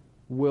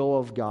will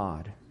of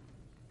God.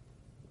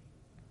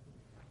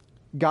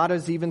 God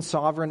is even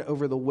sovereign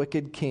over the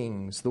wicked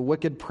kings, the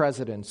wicked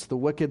presidents, the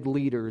wicked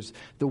leaders,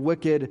 the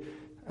wicked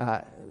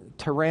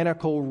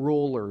tyrannical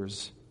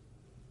rulers.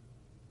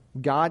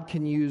 God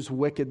can use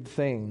wicked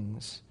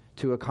things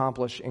to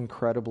accomplish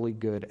incredibly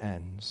good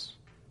ends.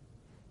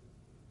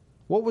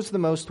 What was the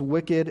most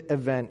wicked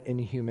event in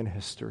human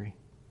history?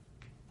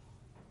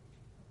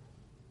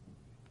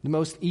 The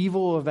most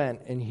evil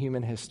event in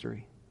human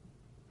history?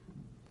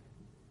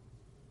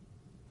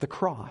 The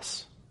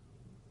cross.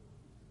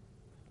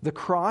 The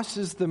cross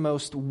is the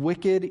most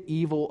wicked,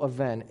 evil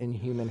event in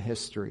human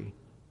history.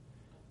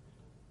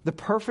 The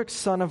perfect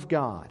Son of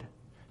God,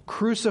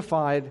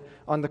 crucified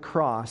on the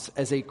cross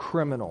as a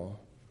criminal.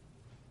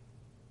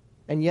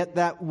 And yet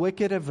that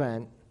wicked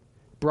event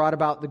brought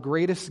about the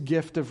greatest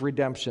gift of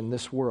redemption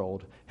this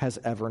world has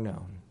ever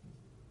known.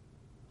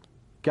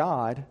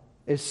 God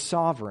is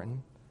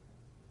sovereign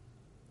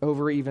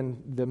over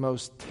even the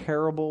most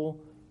terrible,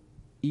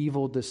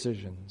 evil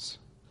decisions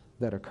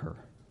that occur.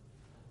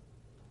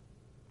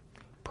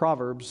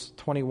 Proverbs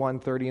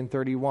 21:30 and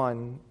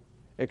 31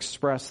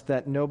 express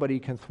that nobody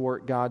can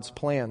thwart God's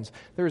plans.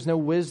 There is no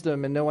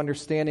wisdom and no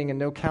understanding and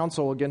no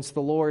counsel against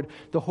the Lord.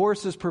 The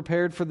horse is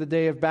prepared for the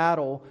day of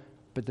battle,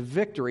 but the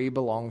victory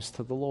belongs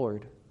to the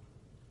Lord.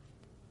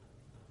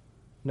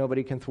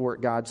 Nobody can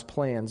thwart God's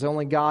plans.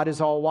 Only God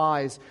is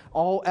all-wise.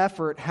 All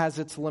effort has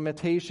its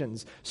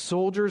limitations.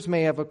 Soldiers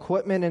may have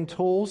equipment and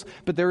tools,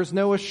 but there is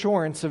no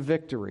assurance of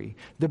victory.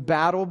 The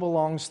battle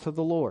belongs to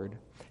the Lord.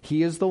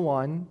 He is the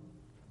one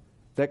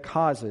that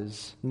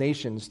causes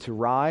nations to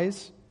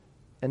rise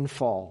and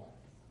fall.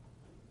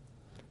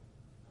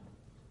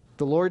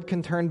 The Lord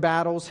can turn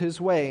battles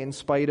his way in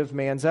spite of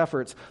man's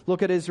efforts.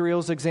 Look at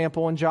Israel's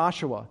example in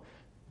Joshua.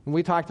 And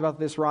we talked about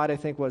this, Rod, I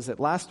think, was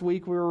it last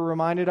week we were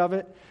reminded of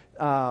it?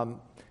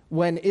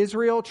 When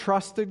Israel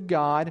trusted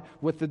God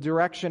with the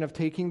direction of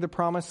taking the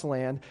promised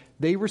land,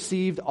 they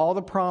received all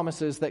the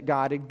promises that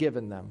God had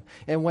given them.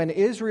 And when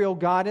Israel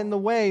got in the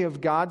way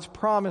of God's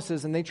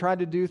promises and they tried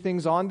to do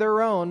things on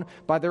their own,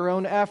 by their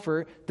own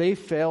effort, they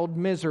failed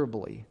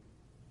miserably.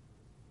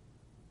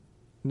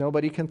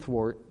 Nobody can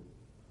thwart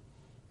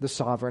the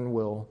sovereign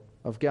will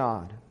of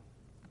God.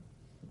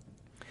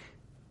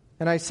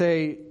 And I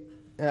say,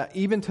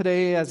 even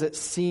today as it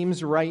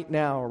seems right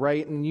now,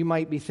 right, and you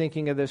might be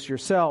thinking of this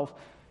yourself,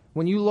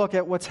 when you look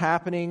at what's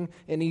happening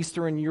in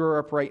Eastern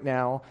Europe right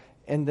now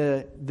and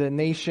the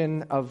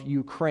nation of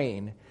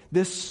Ukraine,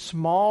 this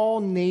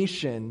small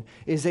nation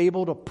is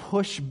able to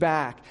push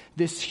back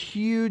this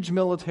huge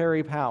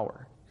military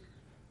power.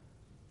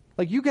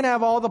 Like, you can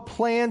have all the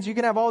plans, you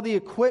can have all the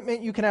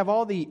equipment, you can have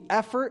all the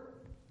effort,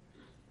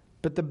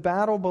 but the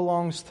battle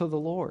belongs to the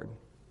Lord.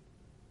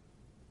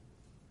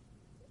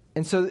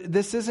 And so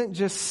this isn't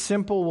just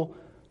simple,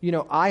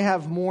 I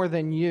have more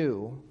than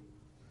you.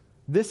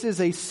 This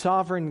is a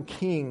sovereign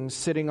king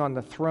sitting on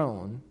the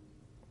throne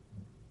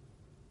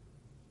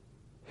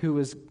who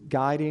is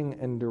guiding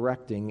and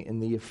directing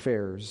in the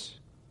affairs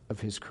of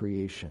his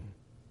creation.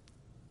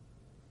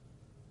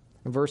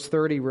 And verse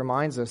 30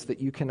 reminds us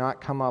that you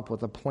cannot come up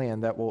with a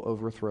plan that will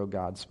overthrow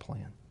God's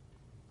plan.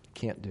 You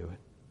can't do it.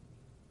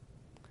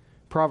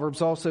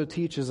 Proverbs also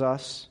teaches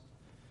us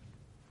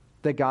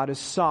that God is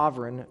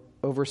sovereign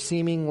over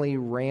seemingly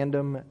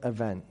random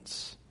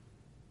events.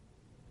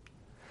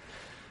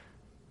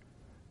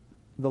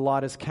 The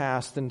lot is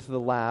cast into the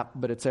lap,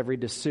 but its every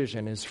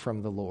decision is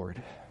from the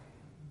Lord.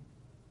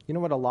 You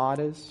know what a lot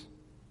is?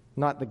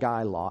 Not the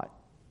guy Lot,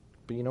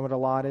 but you know what a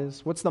lot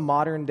is? What's the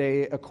modern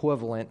day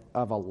equivalent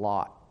of a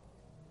lot?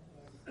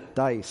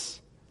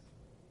 Dice.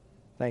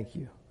 Thank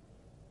you.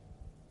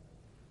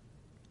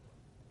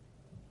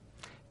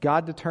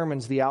 God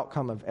determines the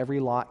outcome of every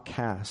lot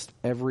cast,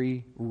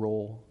 every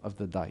roll of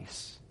the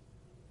dice.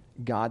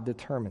 God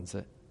determines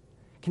it.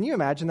 Can you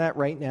imagine that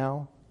right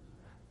now?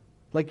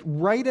 Like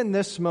right in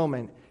this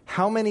moment,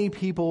 how many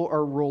people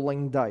are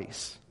rolling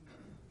dice?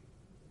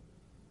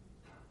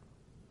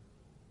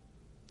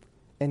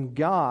 And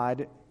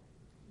God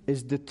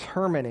is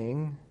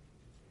determining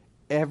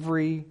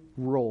every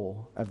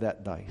roll of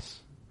that dice.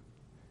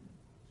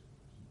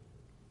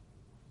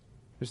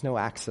 There's no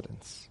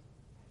accidents.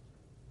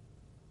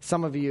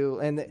 Some of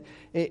you, and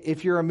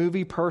if you're a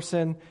movie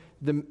person,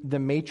 the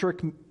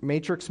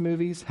Matrix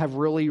movies have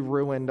really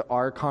ruined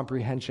our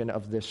comprehension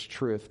of this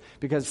truth.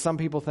 Because some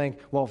people think,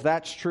 well, if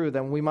that's true,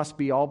 then we must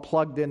be all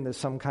plugged into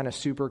some kind of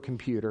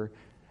supercomputer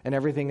and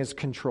everything is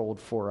controlled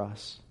for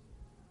us.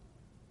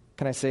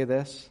 Can I say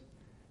this?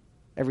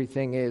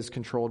 Everything is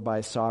controlled by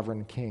a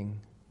sovereign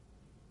king.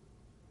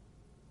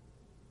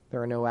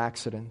 There are no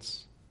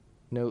accidents,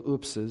 no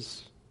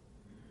oopses.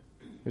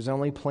 There's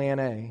only plan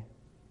A.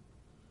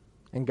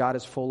 And God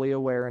is fully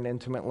aware and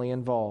intimately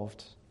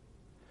involved.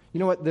 You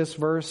know what this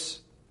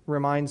verse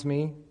reminds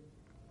me?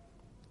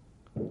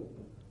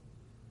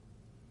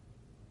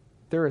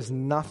 There is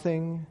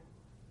nothing,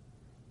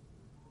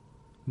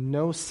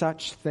 no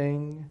such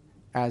thing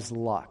as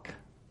luck.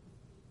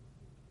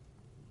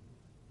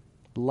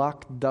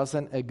 Luck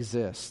doesn't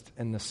exist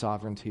in the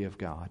sovereignty of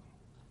God.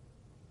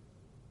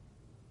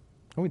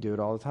 And we do it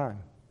all the time.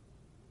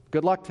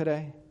 Good luck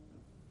today.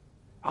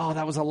 Oh,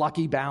 that was a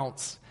lucky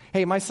bounce.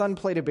 Hey, my son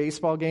played a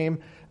baseball game.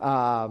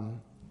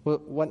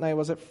 What night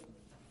was it?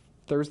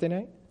 Thursday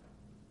night?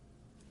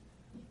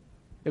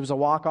 It was a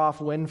walk-off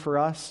win for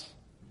us.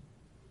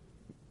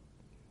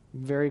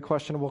 Very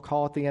questionable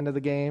call at the end of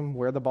the game,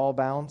 where the ball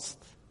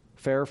bounced.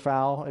 Fair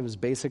foul. It was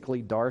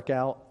basically dark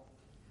out.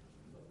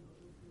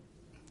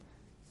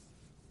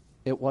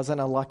 It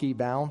wasn't a lucky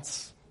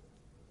bounce.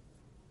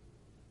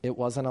 It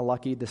wasn't a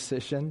lucky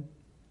decision.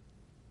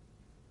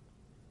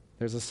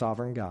 There's a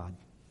sovereign God.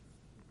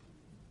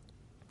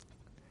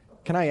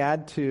 Can I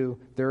add to,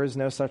 there is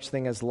no such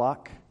thing as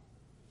luck?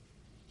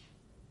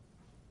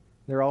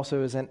 There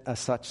also isn't a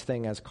such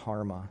thing as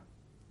karma.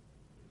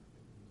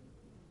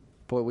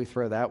 Boy, we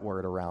throw that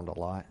word around a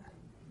lot.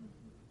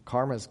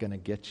 Karma's going to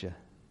get you.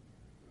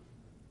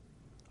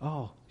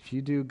 Oh, if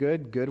you do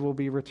good, good will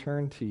be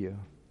returned to you.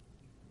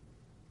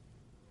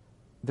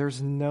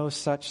 There's no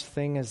such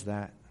thing as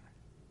that.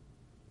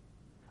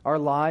 Our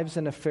lives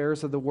and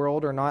affairs of the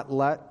world are not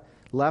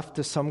left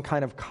to some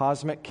kind of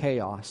cosmic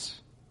chaos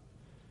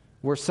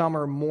where some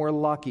are more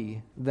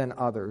lucky than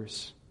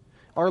others.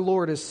 Our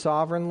Lord is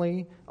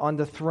sovereignly on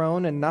the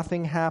throne, and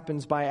nothing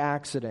happens by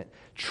accident.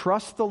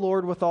 Trust the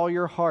Lord with all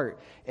your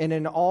heart, and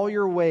in all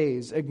your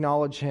ways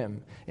acknowledge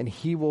Him, and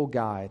He will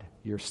guide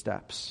your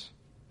steps.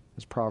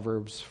 As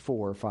Proverbs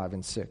 4, 5,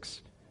 and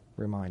 6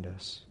 remind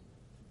us.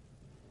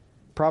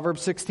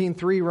 Proverbs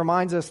 16:3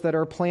 reminds us that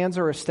our plans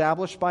are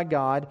established by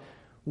God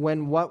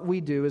when what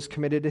we do is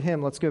committed to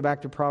Him. Let's go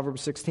back to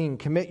Proverbs 16.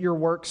 Commit your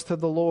works to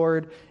the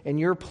Lord, and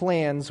your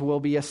plans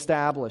will be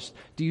established.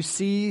 Do you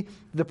see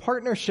the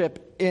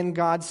partnership in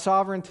God's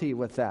sovereignty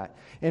with that?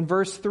 In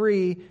verse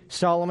 3,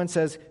 Solomon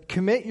says,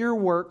 commit your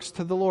works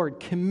to the Lord.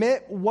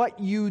 Commit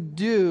what you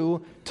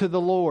do to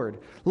the Lord.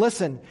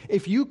 Listen,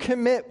 if you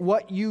commit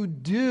what you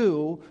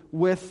do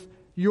with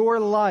your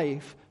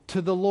life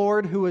to the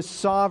Lord who is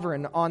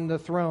sovereign on the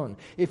throne,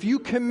 if you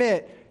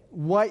commit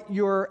what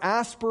your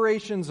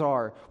aspirations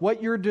are,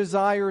 what your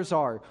desires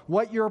are,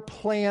 what your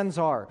plans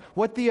are,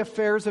 what the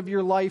affairs of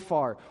your life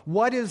are,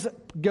 what is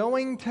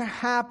going to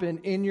happen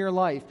in your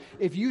life,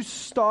 if you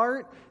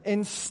start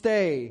and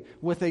stay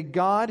with a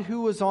God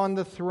who is on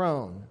the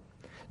throne,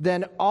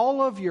 then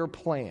all of your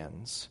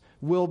plans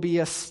will be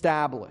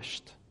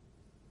established.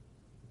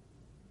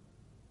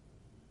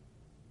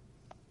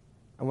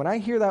 And when I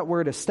hear that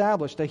word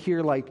established, I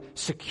hear like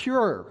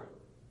secure,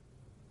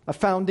 a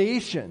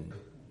foundation.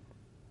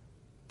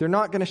 They're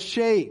not going to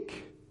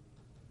shake.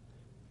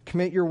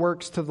 Commit your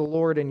works to the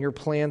Lord and your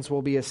plans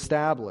will be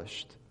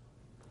established.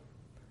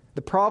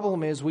 The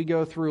problem is we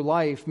go through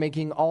life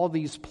making all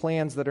these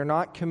plans that are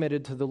not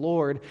committed to the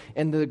Lord,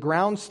 and the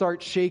ground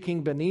starts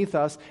shaking beneath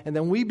us, and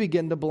then we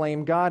begin to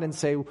blame God and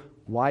say,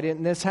 why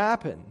didn't this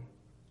happen?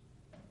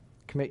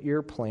 Commit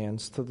your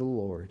plans to the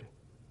Lord,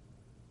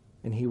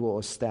 and He will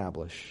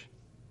establish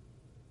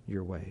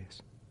your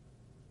ways.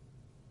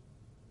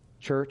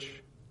 Church,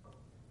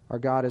 our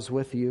God is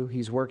with you.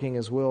 He's working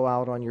His will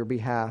out on your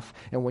behalf.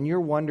 And when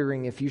you're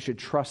wondering if you should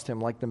trust Him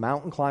like the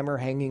mountain climber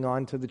hanging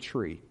on to the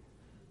tree,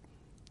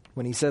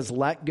 when He says,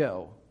 let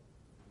go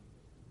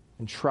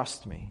and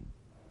trust me,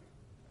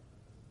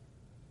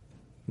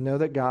 know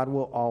that God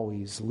will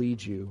always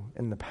lead you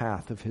in the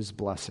path of His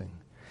blessing.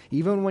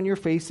 Even when you're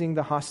facing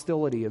the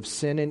hostility of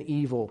sin and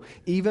evil,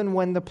 even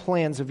when the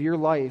plans of your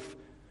life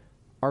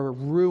are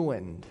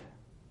ruined,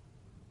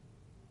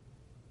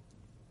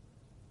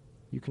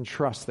 you can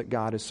trust that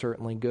God is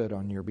certainly good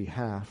on your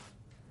behalf.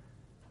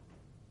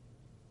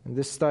 And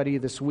this study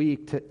this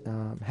week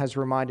has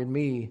reminded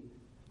me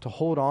to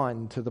hold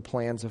on to the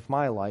plans of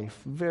my life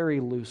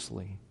very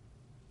loosely.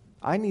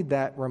 I need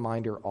that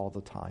reminder all the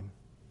time.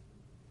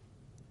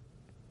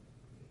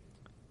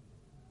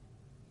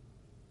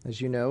 As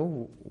you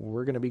know,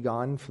 we're going to be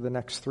gone for the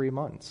next 3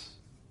 months.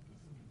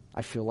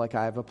 I feel like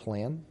I have a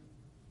plan.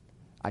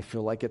 I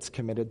feel like it's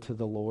committed to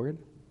the Lord.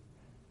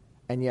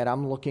 And yet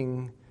I'm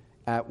looking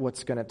at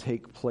what's going to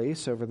take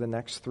place over the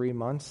next 3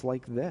 months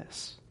like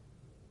this.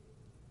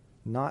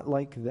 Not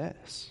like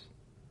this.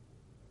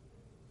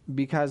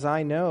 Because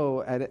I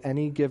know at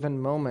any given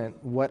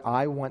moment what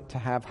I want to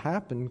have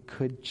happen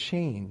could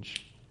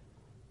change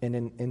in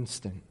an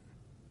instant.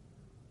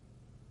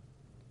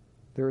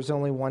 There is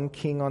only one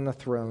king on the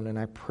throne, and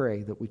I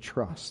pray that we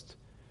trust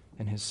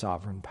in His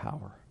sovereign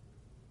power.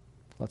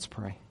 Let's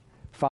pray.